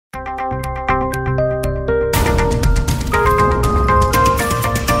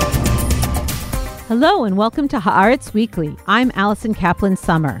Hello and welcome to Haaretz Weekly. I'm Allison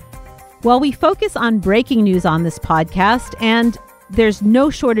Kaplan-Summer. Well, we focus on breaking news on this podcast, and there's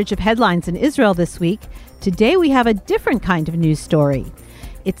no shortage of headlines in Israel this week. Today we have a different kind of news story.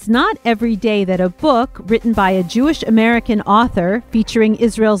 It's not every day that a book written by a Jewish American author featuring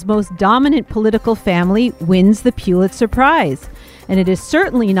Israel's most dominant political family wins the Pulitzer Prize. And it is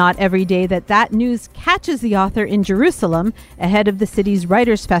certainly not every day that that news catches the author in Jerusalem ahead of the city's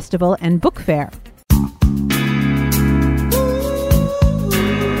Writers' Festival and Book Fair.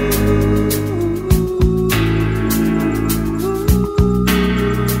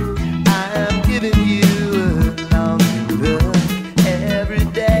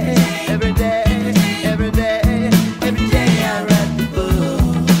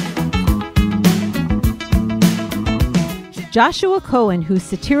 Joshua Cohen, whose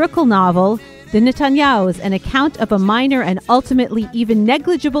satirical novel, The Netanyahus, an account of a minor and ultimately even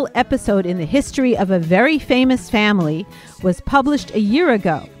negligible episode in the history of a very famous family, was published a year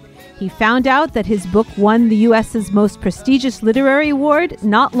ago. He found out that his book won the U.S.'s most prestigious literary award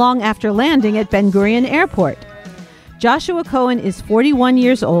not long after landing at Ben Gurion Airport. Joshua Cohen is 41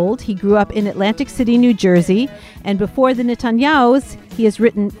 years old. He grew up in Atlantic City, New Jersey, and before The Netanyahus, he has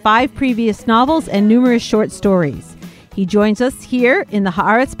written 5 previous novels and numerous short stories. He joins us here in the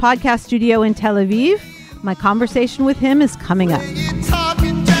Haaretz podcast studio in Tel Aviv. My conversation with him is coming up.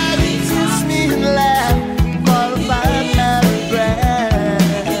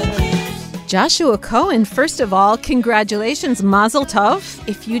 Joshua Cohen, first of all, congratulations, Mazel Tov.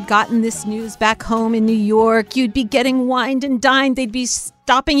 If you'd gotten this news back home in New York, you'd be getting wined and dined. They'd be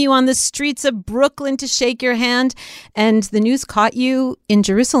stopping you on the streets of Brooklyn to shake your hand. And the news caught you in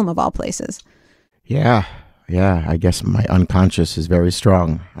Jerusalem, of all places. Yeah, I guess my unconscious is very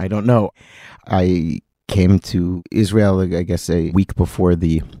strong. I don't know. I came to Israel, I guess, a week before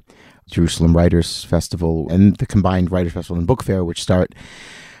the Jerusalem Writers' Festival and the combined Writers' Festival and Book Fair, which start,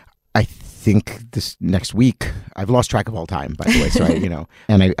 I think, this next week. I've lost track of all time, by the way. So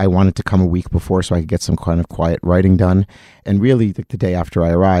and I wanted to come a week before so I could get some kind of quiet writing done. And really, the day after I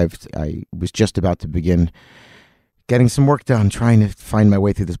arrived, I was just about to begin getting some work done, trying to find my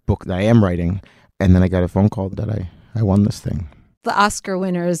way through this book that I am writing. And then I got a phone call that I won this thing. The Oscar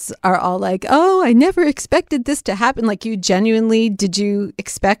winners are all like, oh, I never expected this to happen. Like, you genuinely, did you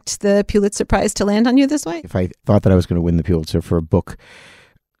expect the Pulitzer Prize to land on you this way? If I thought that I was going to win the Pulitzer for a book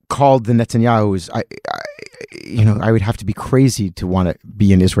called The Netanyahus, I would have to be crazy to want to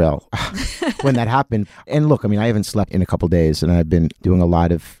be in Israel when that happened. And look, I haven't slept in a couple days and I've been doing a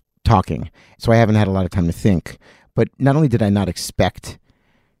lot of talking. So I haven't had a lot of time to think. But not only did I not expect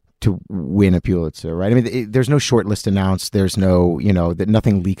to win a Pulitzer, right? There's no short list announced. There's no, that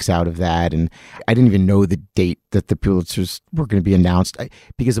nothing leaks out of that. And I didn't even know the date that the Pulitzers were going to be announced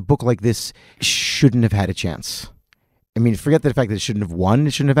because a book like this shouldn't have had a chance. Forget the fact that it shouldn't have won.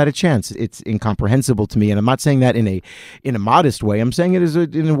 It shouldn't have had a chance. It's incomprehensible to me. And I'm not saying that in a modest way. I'm saying it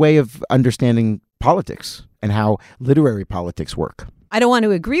in a way of understanding politics and how literary politics work. I don't want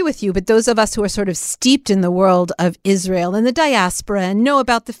to agree with you, but those of us who are sort of steeped in the world of Israel and the diaspora and know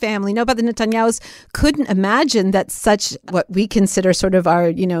about the family, know about the Netanyahus, couldn't imagine that such what we consider sort of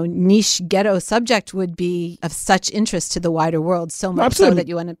our, niche ghetto subject would be of such interest to the wider world, so much so that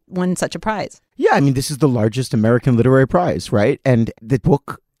you won such a prize. Yeah, this is the largest American literary prize, right? And the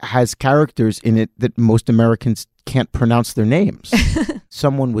book has characters in it that most Americans can't pronounce their names.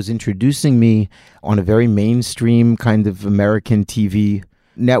 Someone was introducing me on a very mainstream kind of American TV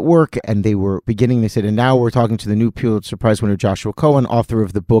network, and they said, and now we're talking to the new Pulitzer Prize winner, Joshua Cohen, author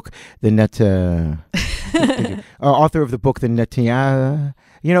of the book, The Netanyah.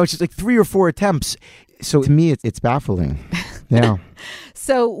 It's just like 3 or 4 attempts. So to me, it's baffling. Yeah.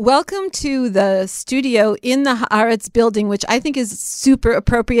 So welcome to the studio in the Haaretz building, which I think is super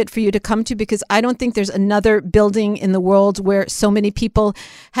appropriate for you to come to because I don't think there's another building in the world where so many people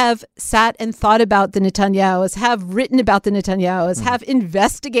have sat and thought about the Netanyahus, have written about the Netanyahus, have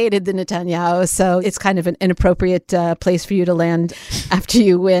investigated the Netanyahus. So it's kind of an inappropriate place for you to land after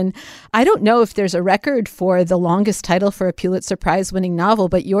you win. I don't know if there's a record for the longest title for a Pulitzer Prize winning novel,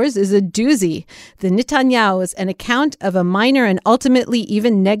 but yours is a doozy. The Netanyahus, an account of a minor and ultimately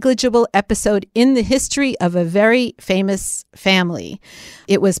even negligible episode in the history of a very famous family.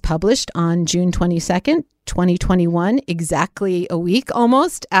 It was published on June 22nd, 2021, exactly a week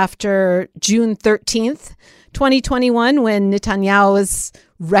almost after June 13th, 2021, when Netanyahu's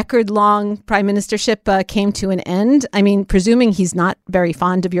record-long prime ministership came to an end. I mean, presuming he's not very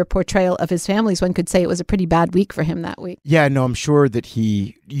fond of your portrayal of his families, one could say it was a pretty bad week for him that week. Yeah, no, I'm sure that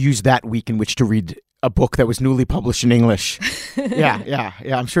he used that week in which to read a book that was newly published in English. Yeah.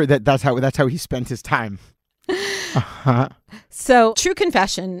 I'm sure that's how he spent his time. Uh-huh. So, true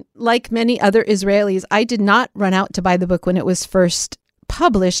confession, like many other Israelis, I did not run out to buy the book when it was first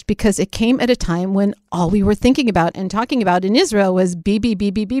published because it came at a time when all we were thinking about and talking about in Israel was Bibi,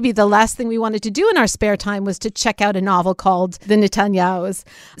 Bibi, Bibi. The last thing we wanted to do in our spare time was to check out a novel called The Netanyahus.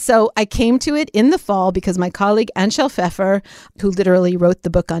 So I came to it in the fall because my colleague Anshel Pfeffer, who literally wrote the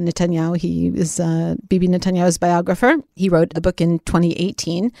book on Netanyahu, he is Bibi Netanyahu's biographer. He wrote the book in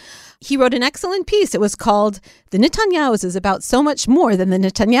 2018. He wrote an excellent piece. It was called The Netanyahus is about so much more than the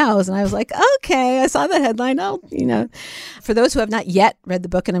Netanyahus. And I was like, okay, I saw that headline. For those who have not yet read the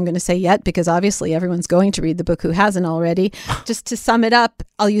book, and I'm going to say yet because obviously everyone's going to read the book who hasn't already. Just to sum it up,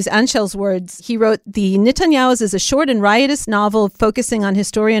 I'll use Anshel's words. He wrote, The Netanyahus is a short and riotous novel focusing on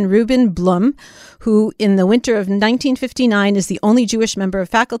historian Reuben Blum, who in the winter of 1959 is the only Jewish member of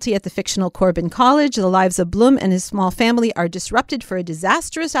faculty at the fictional Corbin College. The lives of Blum and his small family are disrupted for a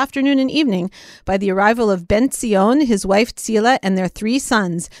disastrous afternoon and evening by the arrival of Ben Zion, his wife Tzila, and their three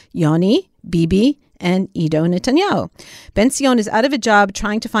sons, Yoni, Bibi, and Ido Netanyahu. Ben Zion is out of a job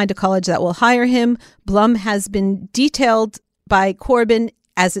trying to find a college that will hire him. Blum has been detailed by Corbin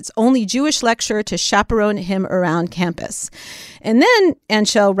as its only Jewish lecturer to chaperone him around campus. And then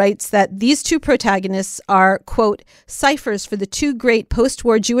Anshel writes that these two protagonists are, quote, ciphers for the two great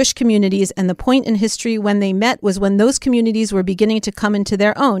post-war Jewish communities, and the point in history when they met was when those communities were beginning to come into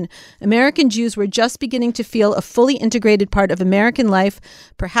their own. American Jews were just beginning to feel a fully integrated part of American life,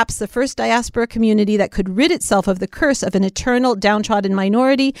 perhaps the first diaspora community that could rid itself of the curse of an eternal downtrodden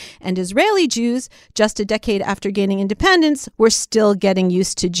minority, and Israeli Jews, just a decade after gaining independence, were still getting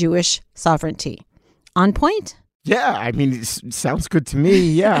used to Jewish sovereignty. On point? Yeah, I mean, it sounds good to me.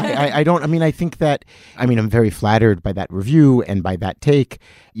 Yeah, I think that, I'm very flattered by that review and by that take.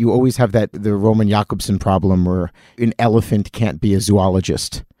 You always have the Roman Jakobson problem where an elephant can't be a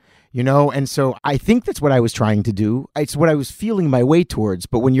zoologist, and so I think that's what I was trying to do. It's what I was feeling my way towards.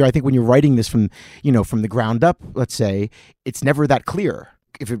 But when you're writing this from the ground up, let's say, it's never that clear.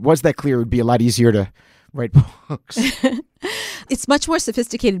 If it was that clear, it would be a lot easier to write books. It's much more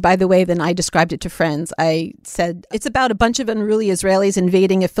sophisticated, by the way, than I described it to friends. I said it's about a bunch of unruly Israelis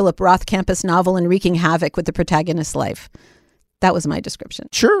invading a Philip Roth campus novel and wreaking havoc with the protagonist's life. That was my description.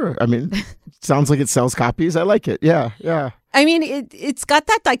 Sure. Sounds like it sells copies. I like it. Yeah. It's got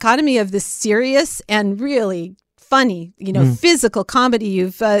that dichotomy of the serious and really funny, physical comedy.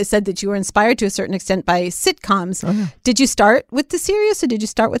 You've said that you were inspired to a certain extent by sitcoms. Oh, yeah. Did you start with the serious or did you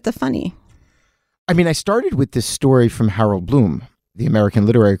start with the funny? I started with this story from Harold Bloom, the American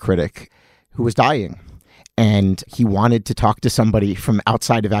literary critic, who was dying. And he wanted to talk to somebody from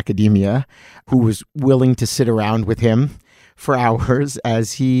outside of academia who was willing to sit around with him for hours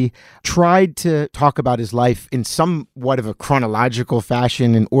as he tried to talk about his life in somewhat of a chronological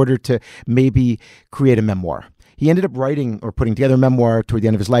fashion in order to maybe create a memoir. He ended up writing or putting together a memoir toward the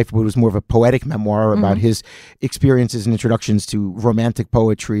end of his life, but it was more of a poetic memoir about his experiences and introductions to romantic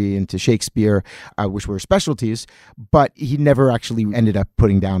poetry and to Shakespeare, which were specialties. But he never actually ended up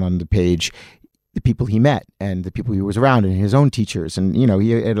putting down on the page the people he met and the people he was around and his own teachers. And,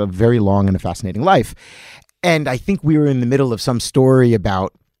 he had a very long and a fascinating life. And I think we were in the middle of some story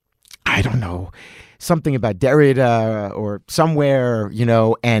about, something about Derrida or somewhere,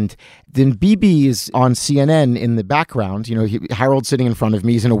 and then Bibi is on CNN in the background. Harold's sitting in front of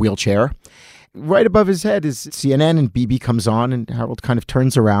me. He's in a wheelchair. Right above his head is CNN, and Bibi comes on, and Harold kind of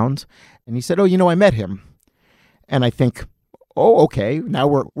turns around, and he said, I met him. And I think, oh, okay, now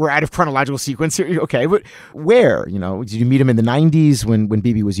we're out of chronological sequence here. Okay, but where? Did you meet him in the 90s when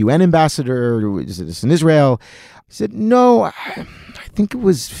Bibi was UN ambassador? Or is this in Israel? He said, no, I think it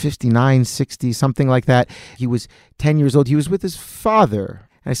was 59, 60, something like that. He was 10 years old. He was with his father.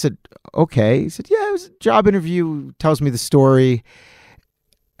 And I said, okay. He said, yeah, it was a job interview. Tells me the story.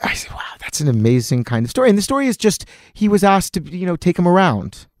 I said, wow, that's an amazing kind of story. And the story is just, he was asked to, take him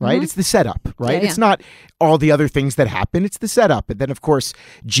around, right? Mm-hmm. It's the setup, right? Yeah. It's not all the other things that happen. It's the setup. And then, of course,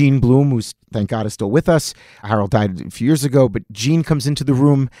 Jean Blum, who's, thank God, is still with us. Harold died a few years ago, but Jean comes into the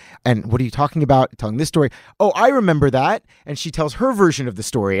room and what are you talking about? Telling this story. Oh, I remember that. And she tells her version of the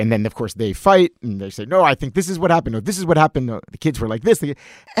story. And then, of course, they fight and they say, no, I think this is what happened. Or this is what happened. No, the kids were like this.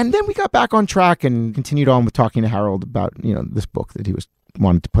 And then we got back on track and continued on with talking to Harold about, this book that he was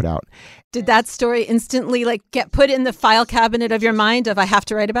wanted to put out. Did that story instantly get put in the file cabinet of your mind of I have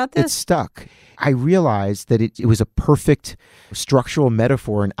to write about this? It stuck. I realized that it was a perfect structural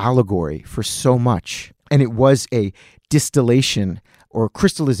metaphor and allegory for so much. And it was a distillation or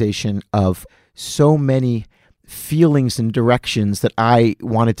crystallization of so many feelings and directions that I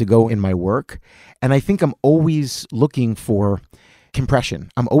wanted to go in my work. And I think I'm always looking for compression.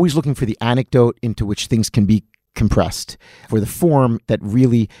 I'm always looking for the anecdote into which things can be compressed, for the form that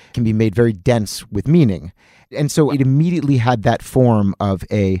really can be made very dense with meaning. And so it immediately had that form of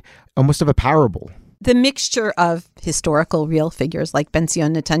almost of a parable. The mixture of historical real figures like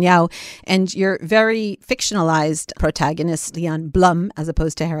Benzion Netanyahu and your very fictionalized protagonist, Leon Blum, as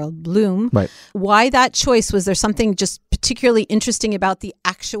opposed to Harold Bloom. Right. Why that choice? Was there something just particularly interesting about the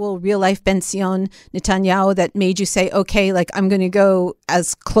actual real-life Benzion Netanyahu that made you say, okay, I'm going to go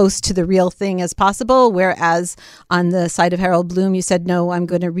as close to the real thing as possible, whereas on the side of Harold Bloom, you said, no, I'm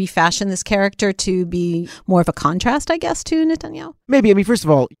going to refashion this character to be more of a contrast, I guess, to Netanyahu? Maybe. I mean, first of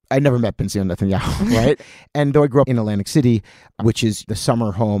all, I never met Benzion Netanyahu, right? And though I grew up in Atlantic City, which is the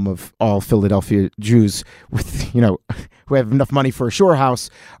summer home of all Philadelphia Jews with, who have enough money for a shore house,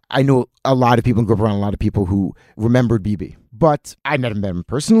 I know a lot of people and grew up around a lot of people who remembered Bibi. But I never met him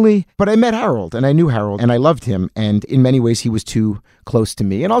personally, but I met Harold and I knew Harold and I loved him. And in many ways, he was too close to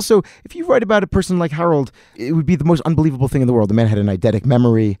me. And also, if you write about a person like Harold, it would be the most unbelievable thing in the world. The man had an eidetic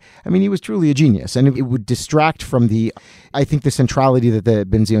memory. I mean, he was truly a genius. And it would distract from the centrality that the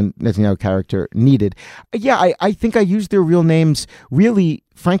Benzion Netanyahu character needed. Yeah, I think I used their real names really,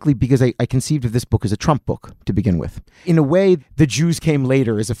 frankly, because I conceived of this book as a Trump book to begin with. In a way, the Jews came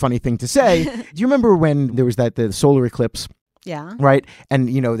later is a funny thing to say. Do you remember when there was the solar eclipse? Yeah. Right. And,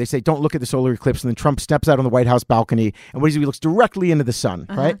 they say, don't look at the solar eclipse. And then Trump steps out on the White House balcony. And what does he do? He looks directly into the sun.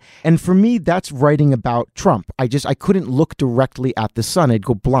 Uh-huh. Right. And for me, that's writing about Trump. I couldn't look directly at the sun. I'd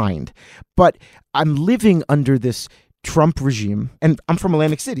go blind. But I'm living under this Trump regime. And I'm from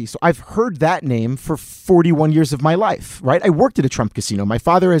Atlantic City. So I've heard that name for 41 years of my life. Right. I worked at a Trump casino. My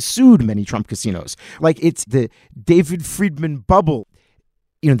father has sued many Trump casinos. It's the David Friedman bubble.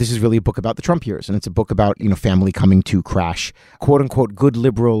 This is really a book about the Trump years, and it's a book about, family coming to crash, quote unquote, good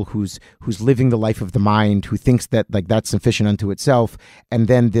liberal who's living the life of the mind, who thinks that that's sufficient unto itself. And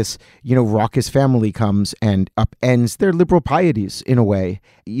then this, raucous family comes and upends their liberal pieties in a way.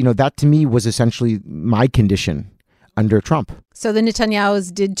 That to me was essentially my condition under Trump. So the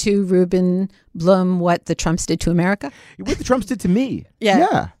Netanyahus did to Reuben Blum what the Trumps did to America? What the Trumps did to me.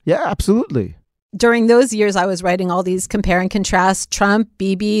 Yeah. Yeah, absolutely. During those years, I was writing all these compare and contrast. Trump,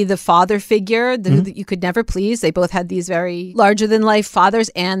 Bibi, the father figure that you could never please. They both had these very larger-than-life fathers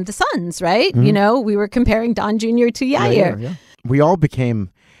and the sons, right? Mm-hmm. We were comparing Don Jr. to Yair. Yeah. We all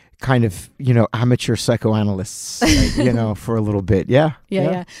became kind of, amateur psychoanalysts, for a little bit. Yeah.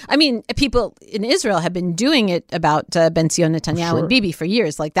 I mean, people in Israel have been doing it about Benzion Netanyahu and Bibi for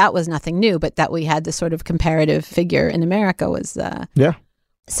years. That was nothing new, but that we had this sort of comparative figure in America was... Yeah.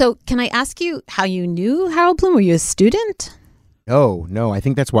 So can I ask you how you knew Harold Bloom? Were you a student? No. I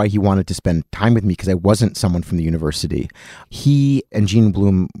think that's why he wanted to spend time with me, because I wasn't someone from the university. He and Jean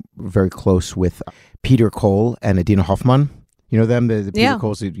Bloom were very close with Peter Cole and Adina Hoffman. You know them? The Peter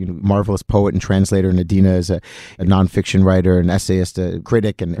Cole's a marvelous poet and translator, and Adina is a nonfiction writer, an essayist, a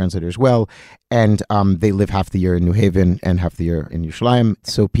critic, and translator as well. And they live half the year in New Haven and half the year in Yerushalayim.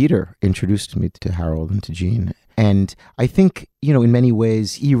 So Peter introduced me to Harold and to Jean. And I think, in many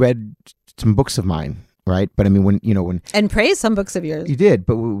ways, he read some books of mine, right? But I mean, when and praised some books of yours. He did,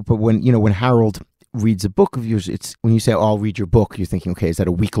 but when Harold reads a book of yours, it's when you say, "Oh, I'll read your book," you're thinking, okay, is that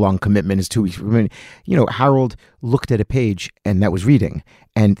a week-long commitment? Is 2 weeks? I mean, Harold looked at a page and that was reading,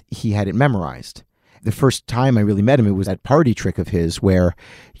 and he had it memorized. The first time I really met him, it was that party trick of his where,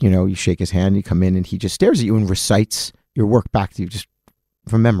 you shake his hand, you come in, and he just stares at you and recites your work back to you just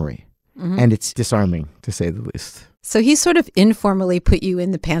from memory. Mm-hmm. And it's disarming, to say the least. So he sort of informally put you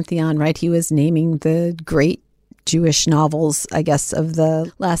in the pantheon, right? He was naming the great Jewish novels, I guess, of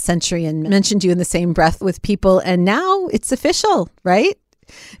the last century and mentioned you in the same breath with people. And now it's official, right?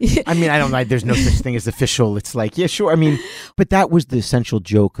 I mean, I don't know. There's no such thing as official. It's yeah, sure. I mean, but that was the essential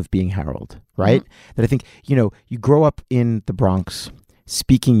joke of being Harold, right? Mm-hmm. That I think, you grow up in the Bronx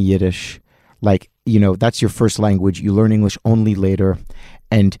speaking Yiddish, that's your first language. You learn English only later.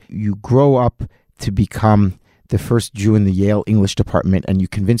 And you grow up to become the first Jew in the Yale English department, and you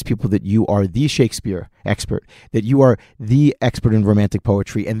convince people that you are the Shakespeare expert, that you are the expert in romantic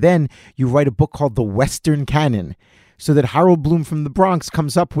poetry. And then you write a book called The Western Canon, so that Harold Bloom from the Bronx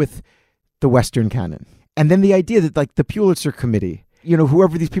comes up with the Western Canon. And then the idea that the Pulitzer Committee,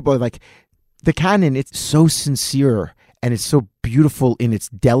 whoever these people are, the canon, it's so sincere and it's so beautiful in its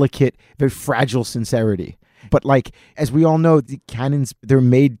delicate, very fragile sincerity. But like, as we all know, the canons, they're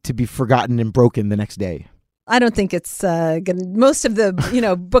made to be forgotten and broken the next day. I don't think it's most of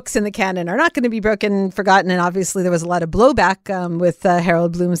the books in the canon are not going to be broken, forgotten, and obviously there was a lot of blowback with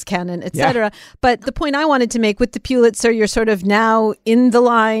Harold Bloom's canon, etc. Yeah. But the point I wanted to make with the Pulitzer, you're sort of now in the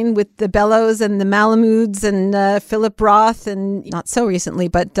line with the Bellows and the Malamuds and Philip Roth, and not so recently,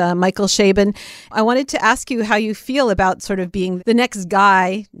 but Michael Chabon. I wanted to ask you how you feel about sort of being the next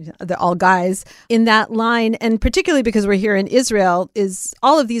guy, they're all guys, in that line, and particularly because we're here in Israel, is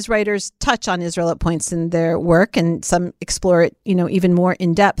all of these writers touch on Israel at points in their work, and some explore it, even more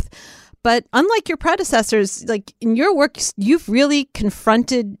in depth. But unlike your predecessors, like in your work, you've really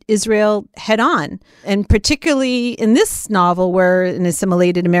confronted Israel head on. And particularly in this novel, where an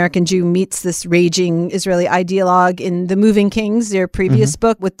assimilated American Jew meets this raging Israeli ideologue in The Moving Kings, your previous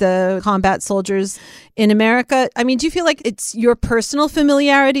book with the combat soldiers in America. I mean, do you feel like it's your personal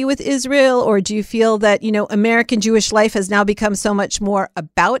familiarity with Israel, or do you feel that, American Jewish life has now become so much more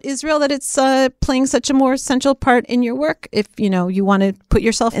about Israel that it's playing such a more central part in your work, if, you want to put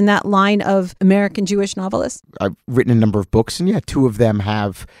yourself in that line of American Jewish novelists? I've written a number of books, and two of them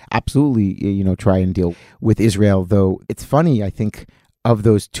have absolutely, try and deal with Israel, though it's funny, I think, of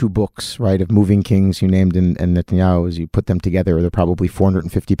those two books, right, of Moving Kings, you named, and Netanyahu, as you put them together, they're probably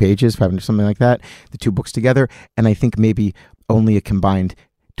 450 pages, 500, something like that, the two books together. And I think maybe only a combined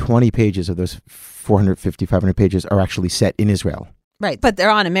 20 pages of those 450, 500 pages are actually set in Israel. Right, but they're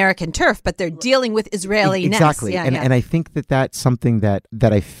on American turf, but they're dealing with Israeliness. Exactly, and I think that that's something that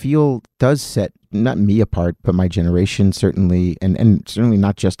I feel does set, not me apart, but my generation certainly, and certainly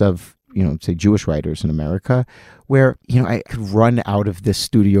not just of, say Jewish writers in America, where, I could run out of this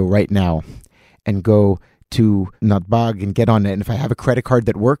studio right now and go to Natbag and get on it. And if I have a credit card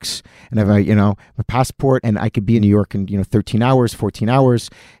that works, and if I, my passport, and I could be in New York in, 13 hours, 14 hours,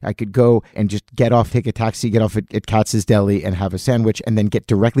 I could go and just get off, take a taxi, get off at Katz's Deli and have a sandwich, and then get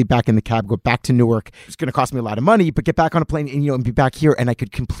directly back in the cab, go back to Newark. It's going to cost me a lot of money, but get back on a plane and, and be back here. And I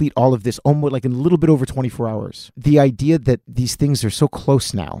could complete all of this almost like in a little bit over 24 hours. The idea that these things are so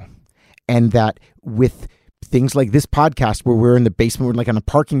close now, and that with things like this podcast, where we're in the basement, we're like on a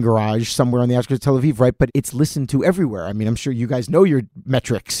parking garage somewhere on the outskirts of Tel Aviv, right? But it's listened to everywhere. I mean, I'm sure you guys know your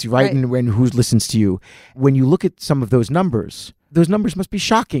metrics, right? And who listens to you. When you look at some of those numbers must be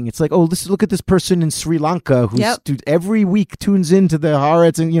shocking. It's like, look at this person in Sri Lanka who every week tunes into the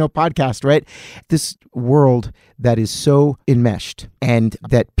Haaretz and, podcast, right? This world that is so enmeshed, and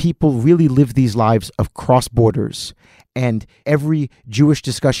that people really live these lives of cross borders. And every Jewish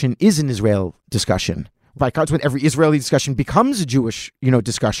discussion is an Israel discussion. By consequence, every Israeli discussion becomes a Jewish,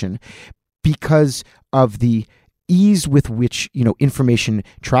 discussion, because of the ease with which, information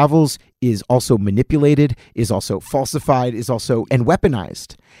travels, is also manipulated, is also falsified, is also and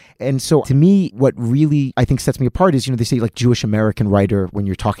weaponized. And so to me, what really I think sets me apart is, they say like Jewish American writer when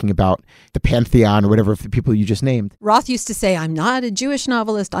you're talking about the Pantheon or whatever of the people you just named. Roth used to say, I'm not a Jewish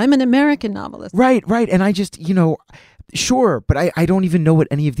novelist, I'm an American novelist. Right. And I just, sure, but I don't even know what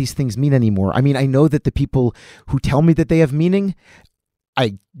any of these things mean anymore. I mean, I know that the people who tell me that they have meaning,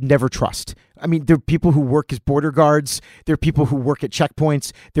 I never trust. I mean, there are people who work as border guards. There are people who work at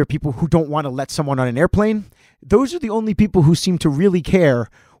checkpoints. There are people who don't want to let someone on an airplane. Those are the only people who seem to really care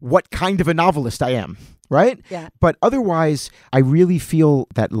what kind of a novelist I am, right? Yeah. But otherwise, I really feel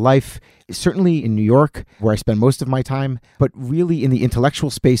that life, certainly in New York, where I spend most of my time, but really in the intellectual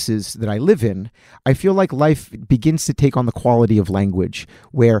spaces that I live in, I feel like life begins to take on the quality of language,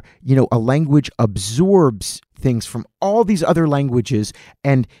 where, a language absorbs things from all these other languages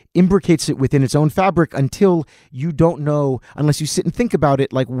and imbricates it within its own fabric until you don't know, unless you sit and think about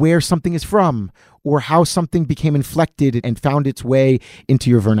it, like where something is from or how something became inflected and found its way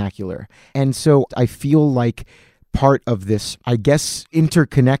into your vernacular. And so I feel like part of this, I guess,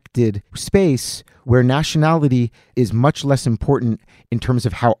 interconnected space where nationality is much less important in terms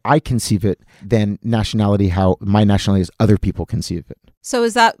of how I conceive it than nationality, how my nationality is other people conceive it. So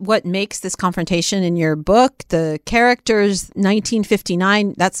is that what makes this confrontation in your book? The characters,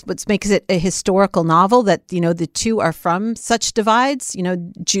 1959, that's what makes it a historical novel, that, the two are from such divides,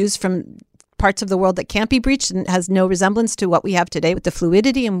 Jews from parts of the world that can't be breached and has no resemblance to what we have today with the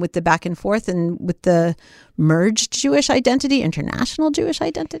fluidity and with the back and forth and with the merged Jewish identity, international Jewish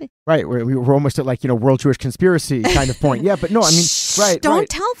identity. Right. We're almost at like, World Jewish Conspiracy kind of point. Yeah, but no, I mean, right. Don't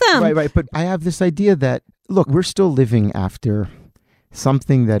tell them. Right. But I have this idea that, look, we're still living after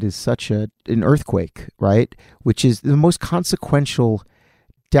something that is such an earthquake, right? Which is the most consequential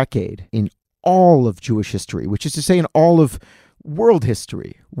decade in all of Jewish history, which is to say in all of world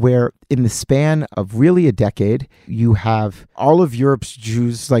history, where in the span of really a decade, you have all of Europe's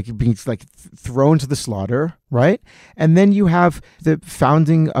Jews being thrown to the slaughter, right? And then you have the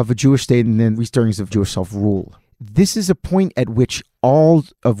founding of a Jewish state and then restartings of Jewish self-rule. This is a point at which all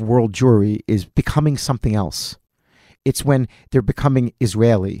of world Jewry is becoming something else. It's when they're becoming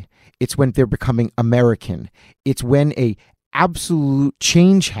Israeli. It's when they're becoming American. It's when a absolute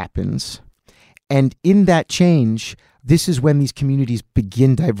change happens. And in that change, this is when these communities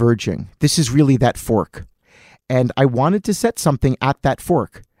begin diverging. This is really that fork. And I wanted to set something at that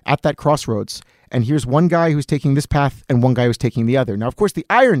fork, at that crossroads. And here's one guy who's taking this path and one guy who's taking the other. Now, of course, the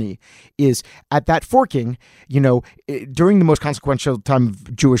irony is at that forking, during the most consequential time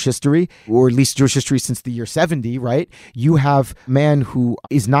of Jewish history, or at least Jewish history since the year 70, right? You have a man who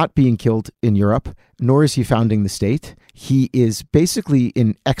is not being killed in Europe, nor is he founding the state. He is basically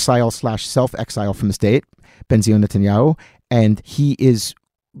in exile/self-exile from the state, Benzion Netanyahu, and he is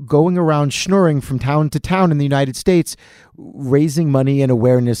going around schnorring from town to town in the United States, raising money and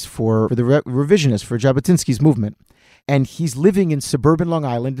awareness for the revisionists, for Jabotinsky's movement. And he's living in suburban Long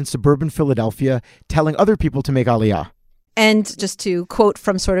Island, in suburban Philadelphia, telling other people to make Aliyah. And just to quote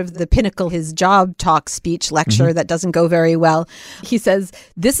from sort of the pinnacle, his job talk speech lecture that doesn't go very well, he says,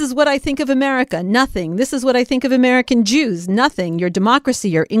 "This is what I think of America, nothing. This is what I think of American Jews, nothing. Your democracy,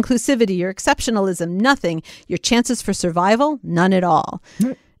 your inclusivity, your exceptionalism, nothing. Your chances for survival, none at all."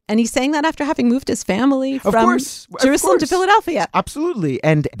 Right. And he's saying that after having moved his family from Jerusalem to Philadelphia. Absolutely.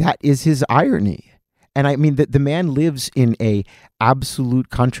 And that is his irony. And I mean, the man lives in a absolute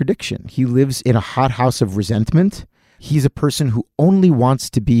contradiction. He lives in a hothouse of resentment. He's a person who only wants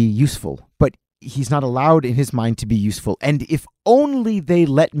to be useful, but he's not allowed in his mind to be useful. And if only they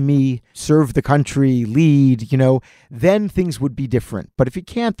let me serve the country, lead, then things would be different. But if he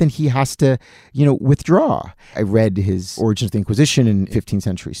can't, then he has to, withdraw. I read his Origins of the Inquisition in 15th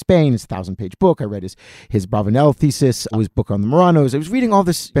century Spain. It's a 1,000-page book. I read his Bravanel thesis, his book on the Marranos. I was reading all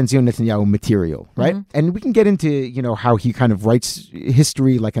this Benzion Netanyahu material, right? Mm-hmm. And we can get into, how he kind of writes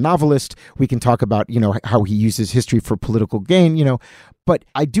history like a novelist. We can talk about, how he uses history for political gain, But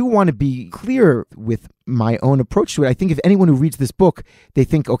I do want to be clear with my own approach to it. I think if anyone who reads this book, they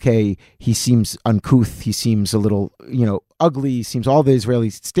think, okay, he seems uncouth, he seems a little, ugly, he seems all the Israeli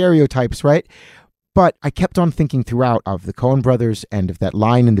stereotypes, right? But I kept on thinking throughout of the Coen brothers and of that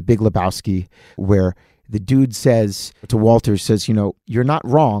line in The Big Lebowski where the dude says to Walter, "You're not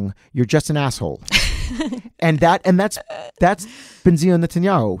wrong, you're just an asshole." and that's Benzion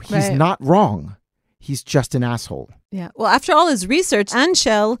Netanyahu. He's not wrong. He's just an asshole. Yeah. Well, after all his research,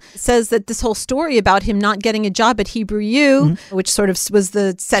 Anshel says that this whole story about him not getting a job at Hebrew U, which sort of was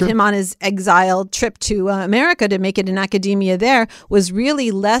set him on his exile trip to America to make it in academia there, was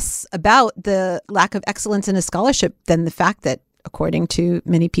really less about the lack of excellence in his scholarship than the fact that, according to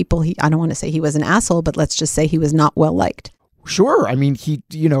many people, I don't want to say he was an asshole, but let's just say he was not well liked. Sure. I mean, he,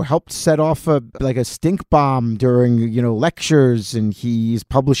 helped set off a stink bomb during, lectures, and he's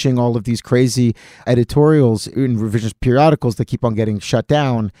publishing all of these crazy editorials in revisionist periodicals that keep on getting shut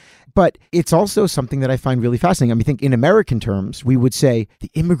down. But it's also something that I find really fascinating. I mean, I think in American terms, we would say the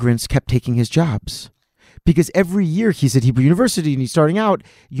immigrants kept taking his jobs. Because every year he's at Hebrew University and he's starting out,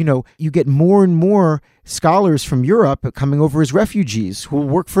 you get more and more scholars from Europe coming over as refugees who will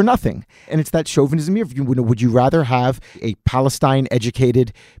work for nothing. And it's that chauvinism. Would you rather have a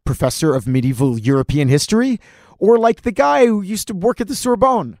Palestine-educated professor of medieval European history or like the guy who used to work at the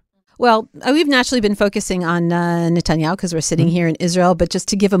Sorbonne? Well, we've naturally been focusing on Netanyahu because we're sitting here in Israel, but just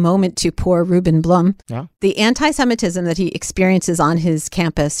to give a moment to poor Reuben Blum, the anti-Semitism that he experiences on his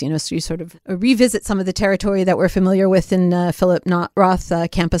campus, so you sort of revisit some of the territory that we're familiar with in Philip Roth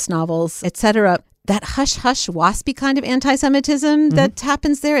campus novels, etc. That hush-hush, waspy kind of anti-Semitism that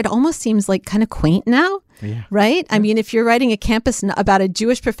happens there, it almost seems like kind of quaint now. Yeah. Right? Yeah. I mean, if you're writing about a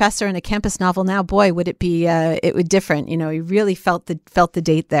Jewish professor in a campus novel now, boy, would it be different. You really felt the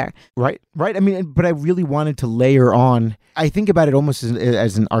date there. Right. I mean, but I really wanted to layer on. I think about it almost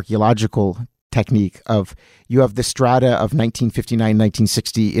as an archaeological technique of you have the strata of 1959,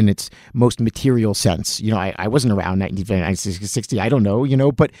 1960 in its most material sense. I wasn't around 1959, 1960. I don't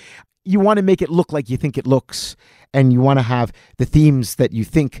know, but you want to make it look like you think it looks, and you want to have the themes that you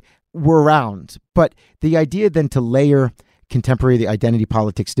think were around. But the idea then to layer contemporary identity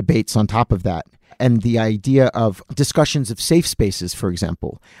politics debates on top of that, and the idea of discussions of safe spaces, for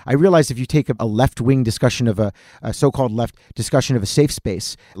example. I realize if you take a left-wing discussion of a so-called left discussion of a safe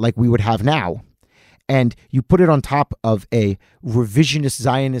space, like we would have now, and you put it on top of a revisionist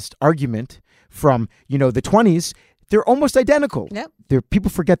Zionist argument from, the 20s, they're almost identical. Yep. People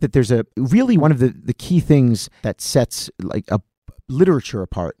forget that there's really one of the key things that sets like a literature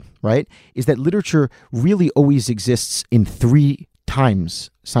apart, right, is that literature really always exists in three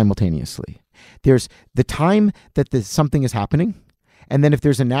times simultaneously. There's the time that something is happening, and then if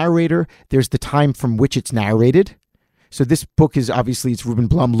there's a narrator, there's the time from which it's narrated. So this book is obviously, it's Ruben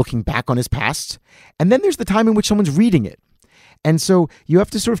Blum looking back on his past. And then there's the time in which someone's reading it. And so you have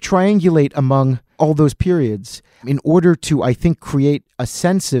to sort of triangulate among all those periods in order to, I think, create a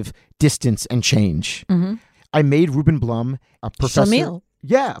sense of distance and change. Mm-hmm. I made Ruben Blum a professor. Shamil.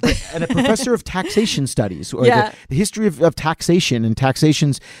 Yeah, and a professor of taxation studies, or Yeah. the history of taxation and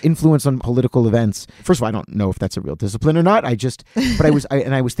taxation's influence on political events. First of all, I don't know if that's a real discipline or not. I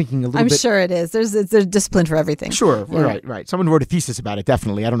was thinking a little I'm bit. sure it is. There's a discipline for everything. Sure, Yeah. right. Someone wrote a thesis about it,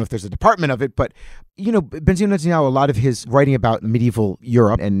 definitely. I don't know if there's a department of it, but, Benzion Netanyahu, a lot of his writing about medieval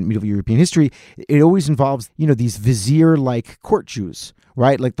Europe and medieval European history, it always involves, these vizier-like court Jews,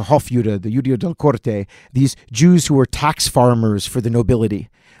 right? Like the Hofjude, the Judio del Corte, these Jews who were tax farmers for the nobility,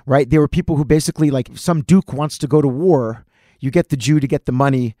 right? They were people who basically, like, some duke wants to go to war, you get the Jew to get the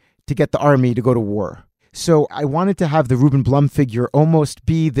money, to get the army to go to war. So I wanted to have the Ruben Blum figure almost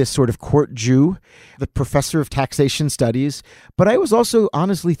be this sort of court Jew, the professor of taxation studies. But I was also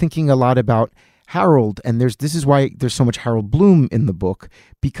honestly thinking a lot about Harold, and this is why there's so much Harold Bloom in the book,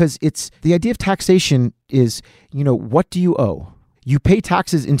 because it's the idea of taxation is, what do you owe? You pay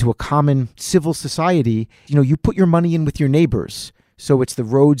taxes into a common civil society. You put your money in with your neighbors. So it's the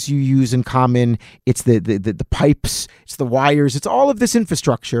roads you use in common, it's the pipes, it's the wires, it's all of this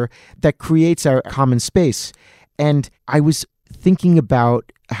infrastructure that creates our common space. And I was thinking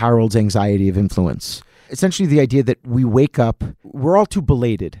about Harold's anxiety of influence. Essentially the idea that we wake up, we're all too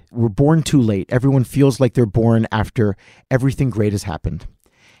belated. We're born too late. Everyone feels like they're born after everything great has happened.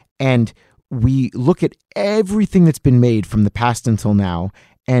 And we look at everything that's been made from the past until now,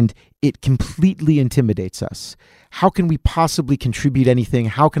 and it completely intimidates us. How can we possibly contribute anything?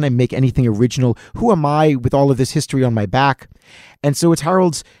 How can I make anything original? Who am I with all of this history on my back? And so it's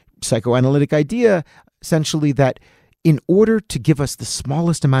Harold's psychoanalytic idea, essentially, that in order to give us the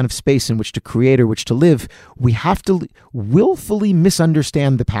smallest amount of space in which to create or which to live, we have to willfully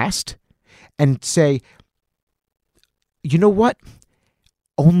misunderstand the past and say, you know what?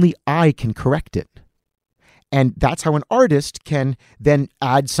 Only I can correct it. And that's how an artist can then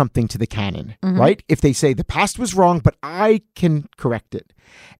add something to the canon, right? If they say the past was wrong, but I can correct it.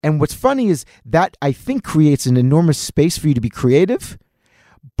 And what's funny is that I think creates an enormous space for you to be creative,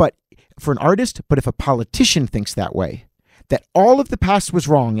 but for an artist, but if a politician thinks that way, that all of the past was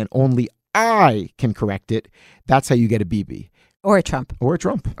wrong and only I can correct it, that's how you get a Bibi. Or a Trump. Or a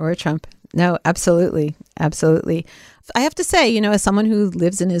Trump. Or a Trump. No, absolutely. Absolutely. I have to say, as someone who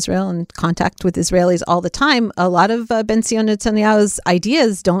lives in Israel and contact with Israelis all the time, a lot of Benzion Netanyahu's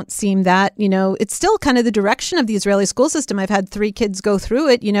ideas don't seem that, it's still kind of the direction of the Israeli school system. I've had 3 kids go through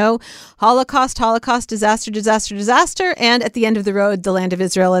it, Holocaust, disaster, and at the end of the road, the land of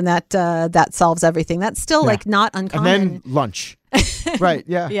Israel, and that solves everything. That's still like not uncommon. And then lunch. Right.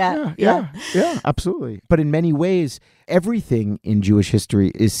 Yeah. Yeah. Absolutely. But in many ways, everything in Jewish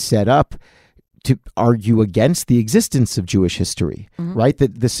history is set up to argue against the existence of Jewish history, right? The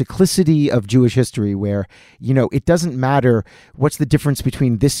cyclicity of Jewish history where, it doesn't matter what's the difference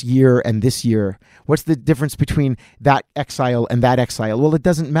between this year and this year. What's the difference between that exile and that exile? Well, it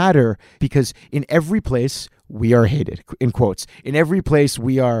doesn't matter because in every place we are hated, in quotes. In every place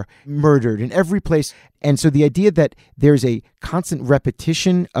we are murdered, in every place. And so the idea that there's a constant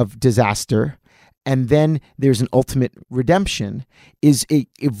repetition of disaster and then there's an ultimate redemption is a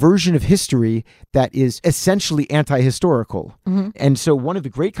version of history that is essentially anti-historical. And so one of the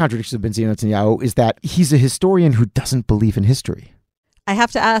great contradictions of Benzion Netanyahu is that he's a historian who doesn't believe in history. I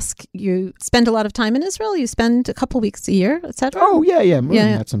have to ask, you spend a lot of time in Israel? You spend a couple weeks a year, et cetera? Oh, yeah. More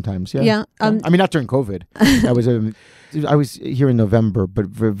than that sometimes, yeah. I mean, not during COVID. I was here in November, but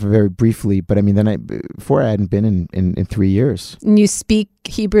very briefly. But I mean, before I hadn't been in 3 years. And you speak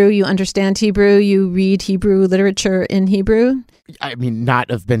Hebrew, you understand Hebrew, you read Hebrew literature in Hebrew? I mean,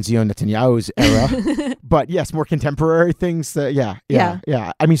 not of Benzion Netanyahu's era, but yes, more contemporary things. Yeah.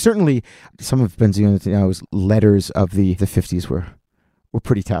 I mean, certainly some of Benzion Netanyahu's letters of the 50s were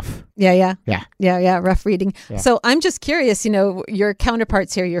pretty tough. Yeah. Rough reading. Yeah. So I'm just curious, your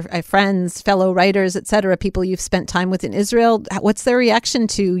counterparts here, your friends, fellow writers, et cetera, people you've spent time with in Israel, what's their reaction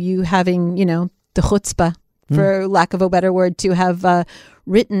to you having, the chutzpah, for lack of a better word, to have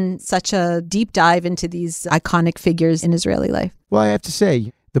written such a deep dive into these iconic figures in Israeli life? Well, I have to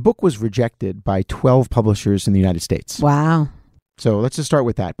say, the book was rejected by 12 publishers in the United States. Wow. So let's just start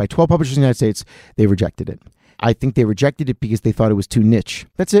with that. By 12 publishers in the United States, they rejected it. I think they rejected it because they thought it was too niche.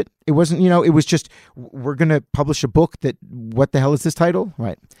 That's it. It wasn't, it was just, we're going to publish a book that, what the hell is this title?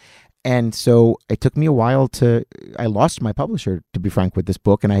 Right. And so it took me a while I lost my publisher, to be frank, with this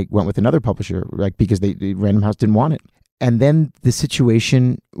book. And I went with another publisher, because Random House didn't want it. And then the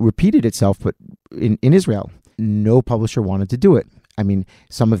situation repeated itself, but in Israel, no publisher wanted to do it. I mean,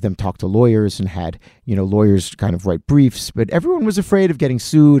 some of them talked to lawyers and had, lawyers kind of write briefs, but everyone was afraid of getting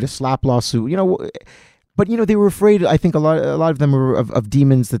sued, a slap lawsuit, But, they were afraid, I think a lot of them were of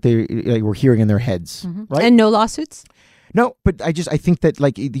demons that they were hearing in their heads, right? And no lawsuits? No, but I think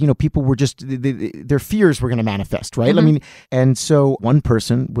that people were just, their fears were going to manifest, right? I mean, and so one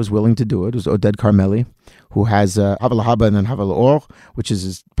person was willing to do it. It was Oded Carmeli, who has Havel Haba and then Havel Or, which is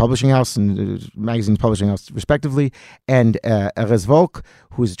his publishing house and his magazine's publishing house respectively. And Erez Volk,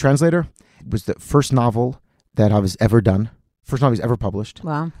 who is a translator, was the first novel that Hav has ever done. First novel he's ever published.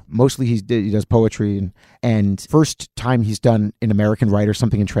 Wow. Mostly he does poetry and first time he's done an American writer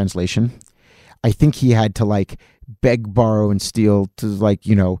something in translation. I think he had to beg, borrow, and steal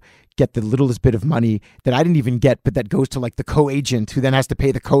to get the littlest bit of money that I didn't even get, but that goes to the co-agent who then has to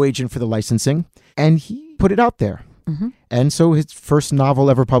pay the co-agent for the licensing. And he put it out there. And so his first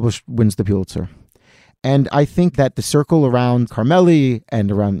novel ever published wins the Pulitzer. And I think that the circle around Carmeli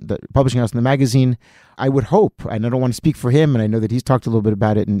and around the publishing house and the magazine, I would hope, and I don't want to speak for him, and I know that he's talked a little bit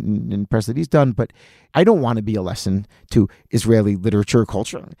about it in press that he's done, but I don't want to be a lesson to Israeli literature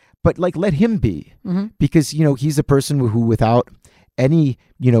culture. But let him be, because, he's a person who without any,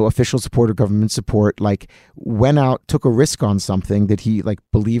 official support or government support, went out, took a risk on something that he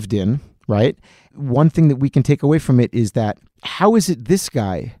believed in, right? One thing that we can take away from it is that how is it this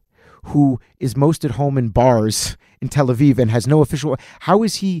guy who is most at home in bars in Tel Aviv and has no official, how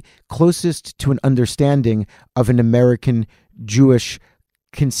is he closest to an understanding of an American Jewish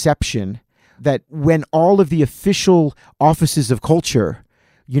conception that when all of the official offices of culture,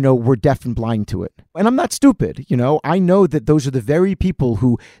 were deaf and blind to it? And I'm not stupid, I know that those are the very people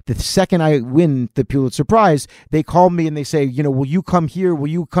who, the second I win the Pulitzer Prize, they call me and they say, will you come here? Will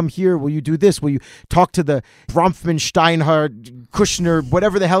you come here? Will you do this? Will you talk to the Bronfman, Steinhardt, Kushner,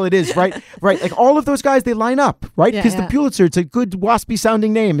 whatever the hell it is, right? Right. All of those guys, they line up, right? Because the Pulitzer, it's a good waspy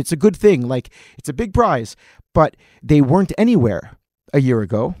sounding name. It's a good thing. It's a big prize. But they weren't anywhere a year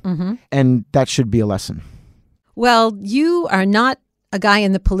ago. And that should be a lesson. Well, you are not a guy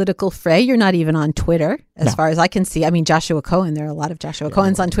in the political fray. You're not even on Twitter, as far as I can see. I mean, Joshua Cohen, there are a lot of Joshua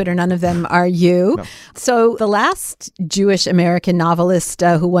Cohens on Twitter. None of them are you. No. So the last Jewish American novelist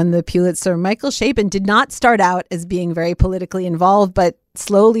who won the Pulitzer, Michael Chabon, did not start out as being very politically involved, but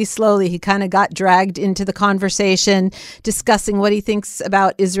slowly, he kind of got dragged into the conversation, discussing what he thinks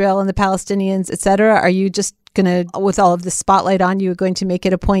about Israel and the Palestinians, etc. Are you just going to, with all of the spotlight on you, going to make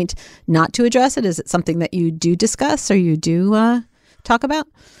it a point not to address it? Is it something that you do discuss or you do talk about?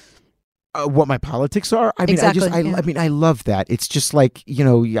 What my politics are? I mean, exactly, I love that. It's just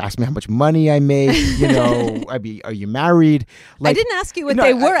you asked me how much money I make, I mean, are you married? I didn't ask you what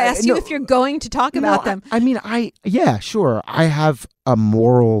they were. I asked you if you're going to talk about them. Yeah, sure. I have a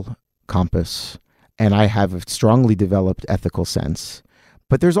moral compass and I have a strongly developed ethical sense.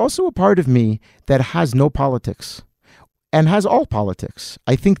 But there's also a part of me that has no politics and has all politics.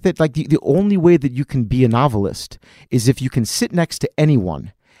 I think that the only way that you can be a novelist is if you can sit next to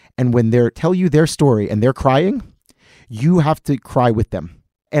anyone and when they tell you their story and they're crying, you have to cry with them.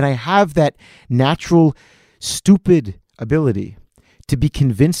 And I have that natural, stupid ability to be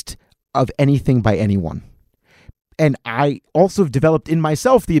convinced of anything by anyone. And I also have developed in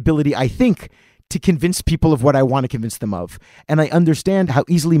myself the ability, I think, to convince people of what I want to convince them of. And I understand how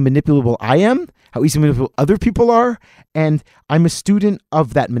easily manipulable I am, how easily manipulable other people are, and I'm a student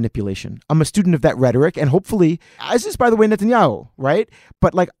of that manipulation. I'm a student of that rhetoric, and hopefully, as is, by the way, Netanyahu, right?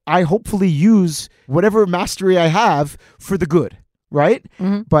 But I hopefully use whatever mastery I have for the good, right?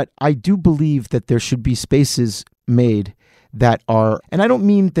 But I do believe that there should be spaces made that are, and I don't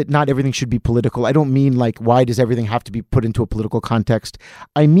mean that not everything should be political. I don't mean why does everything have to be put into a political context?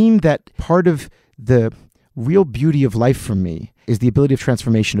 I mean that part of the real beauty of life for me is the ability of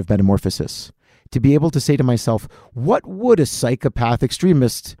transformation, of metamorphosis. To be able to say to myself, what would a psychopath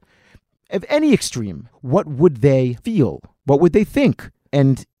extremist of any extreme, what would they feel? What would they think?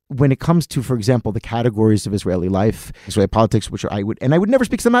 And when it comes to, for example, the categories of Israeli life, Israeli politics, which I would never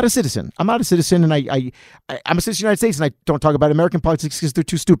speak because I'm not a citizen. I'm not a citizen, and I'm a citizen of the United States, and I don't talk about American politics because they're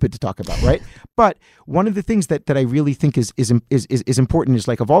too stupid to talk about, right? But one of the things that I really think is important is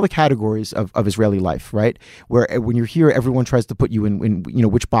of all the categories of Israeli life, right? Where when you're here, everyone tries to put you in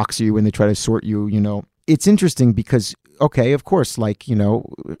which box are you in, they try to sort you, It's interesting because, okay, of course,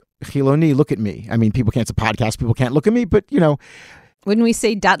 Chiloni, look at me. I mean, people can't, it's a podcast, people can't look at me, but, Wouldn't we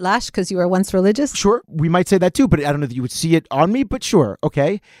say datlash because you were once religious? Sure, we might say that too, but I don't know that you would see it on me, but sure,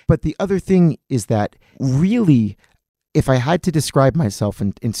 okay. But the other thing is that really, if I had to describe myself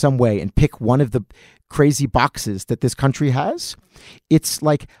in some way and pick one of the crazy boxes that this country has, it's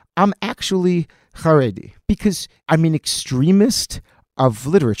like I'm actually Haredi because I'm an extremist of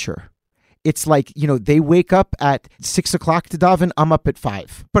literature. It's like, they wake up at 6 o'clock to daven, I'm up at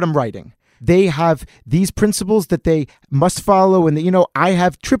 5, but I'm writing. They have these principles that they must follow, and I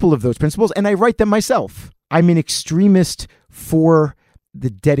have triple of those principles, and I write them myself. I'm an extremist for the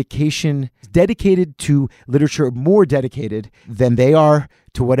dedicated to literature, more dedicated than they are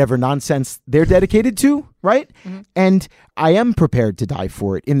to whatever nonsense they're dedicated to, right? Mm-hmm. And I am prepared to die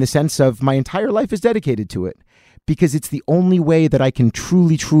for it in the sense of my entire life is dedicated to it because it's the only way that I can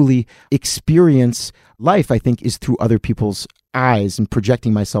truly, truly experience life, I think, is through other people's eyes and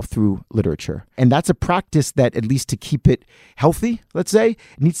projecting myself through literature. And that's a practice that, at least to keep it healthy, let's say,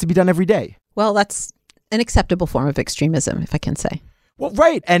 needs to be done every day. Well, that's an acceptable form of extremism, if I can say. Well,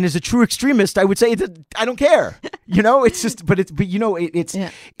 right. And as a true extremist, I would say that I don't care. It's just, it's yeah.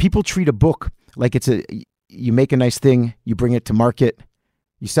 People treat a book like you make a nice thing, you bring it to market,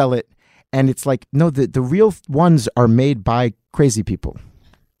 you sell it. And it's like, no, the real ones are made by crazy people.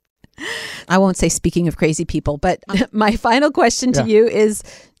 I won't say speaking of crazy people, but my final question to you is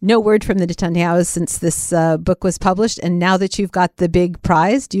no word from the Netanyahus since this book was published. And now that you've got the big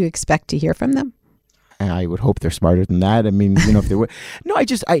prize, do you expect to hear from them? I would hope they're smarter than that. I mean, if they were, no,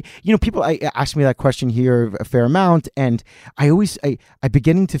 people ask me that question here a fair amount. And I'm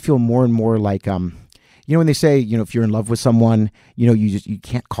beginning to feel more and more like, when they say, if you're in love with someone, you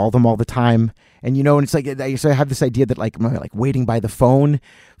can't call them all the time. And, and it's like, so I have this idea that am I waiting by the phone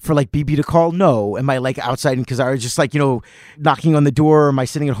for Bibi to call? No. Am I outside because I was just knocking on the door? Or am I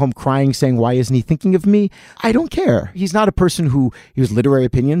sitting at home crying saying, why isn't he thinking of me? I don't care. He's not a person whose literary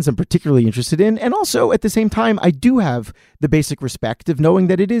opinions I'm particularly interested in. And also at the same time, I do have the basic respect of knowing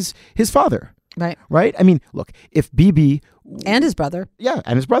that it is his father. Right. Right. I mean, look, if Bibi and his brother. Yeah.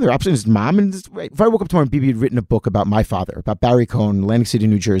 And his brother, opposite his mom. And if I woke up tomorrow and Bibi had written a book about my father, about Barry Cohen, Atlantic City,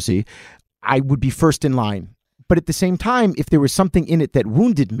 New Jersey, I would be first in line. But at the same time, if there was something in it that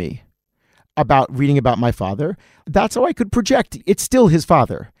wounded me about reading about my father, that's how I could project. It's still his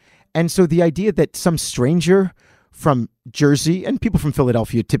father. And so the idea that some stranger from Jersey, and people from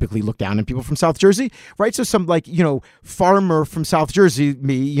Philadelphia typically look down on people from South Jersey, right? So some farmer from South Jersey,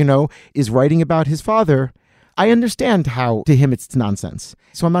 is writing about his father. I understand how to him it's nonsense.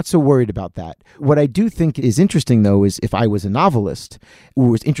 So I'm not so worried about that. What I do think is interesting, though, is if I was a novelist who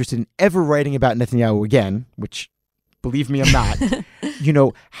was interested in ever writing about Netanyahu again, which, believe me, I'm not,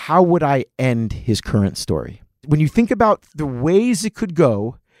 how would I end his current story? When you think about the ways it could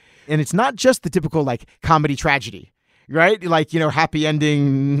go, and it's not just the typical comedy tragedy, right? Happy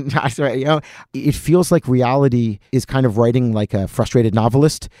ending. It feels like reality is kind of writing like a frustrated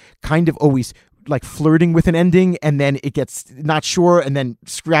novelist, kind of always flirting with an ending, and then it gets not sure, and then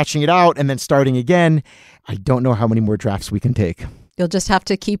scratching it out, and then starting again. I don't know how many more drafts we can take. You'll just have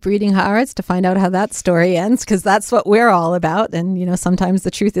to keep reading Haaretz to find out how that story ends, because that's what we're all about. And, sometimes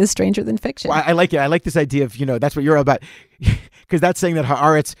the truth is stranger than fiction. Well, I like it. I like this idea of, that's what you're all about. Because that's saying that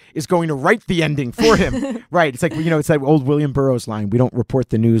Haaretz is going to write the ending for him. Right. It's like, it's that old William Burroughs line. We don't report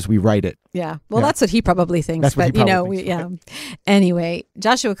the news, we write it. Yeah. Well, that's what he probably thinks. That's what he probably thinks. Anyway,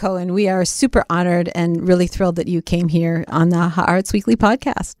 Joshua Cohen, we are super honored and really thrilled that you came here on the Haaretz Weekly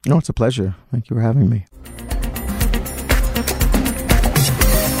podcast. No, it's a pleasure. Thank you for having me.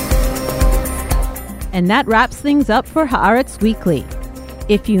 And that wraps things up for Haaretz Weekly.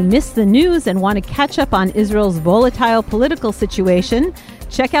 If you missed the news and want to catch up on Israel's volatile political situation,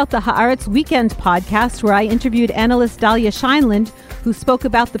 check out the Haaretz Weekend podcast, where I interviewed analyst Dalia Scheinland, who spoke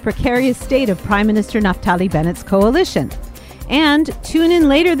about the precarious state of Prime Minister Naftali Bennett's coalition. And tune in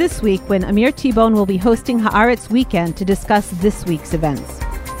later this week when Amir T-Bone will be hosting Haaretz Weekend to discuss this week's events.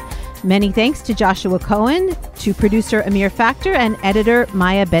 Many thanks to Joshua Cohen, to producer Amir Factor, and editor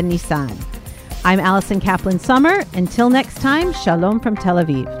Maya Ben Nissan. I'm Allison Kaplan-Summer. Until next time, shalom from Tel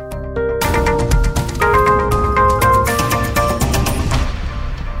Aviv.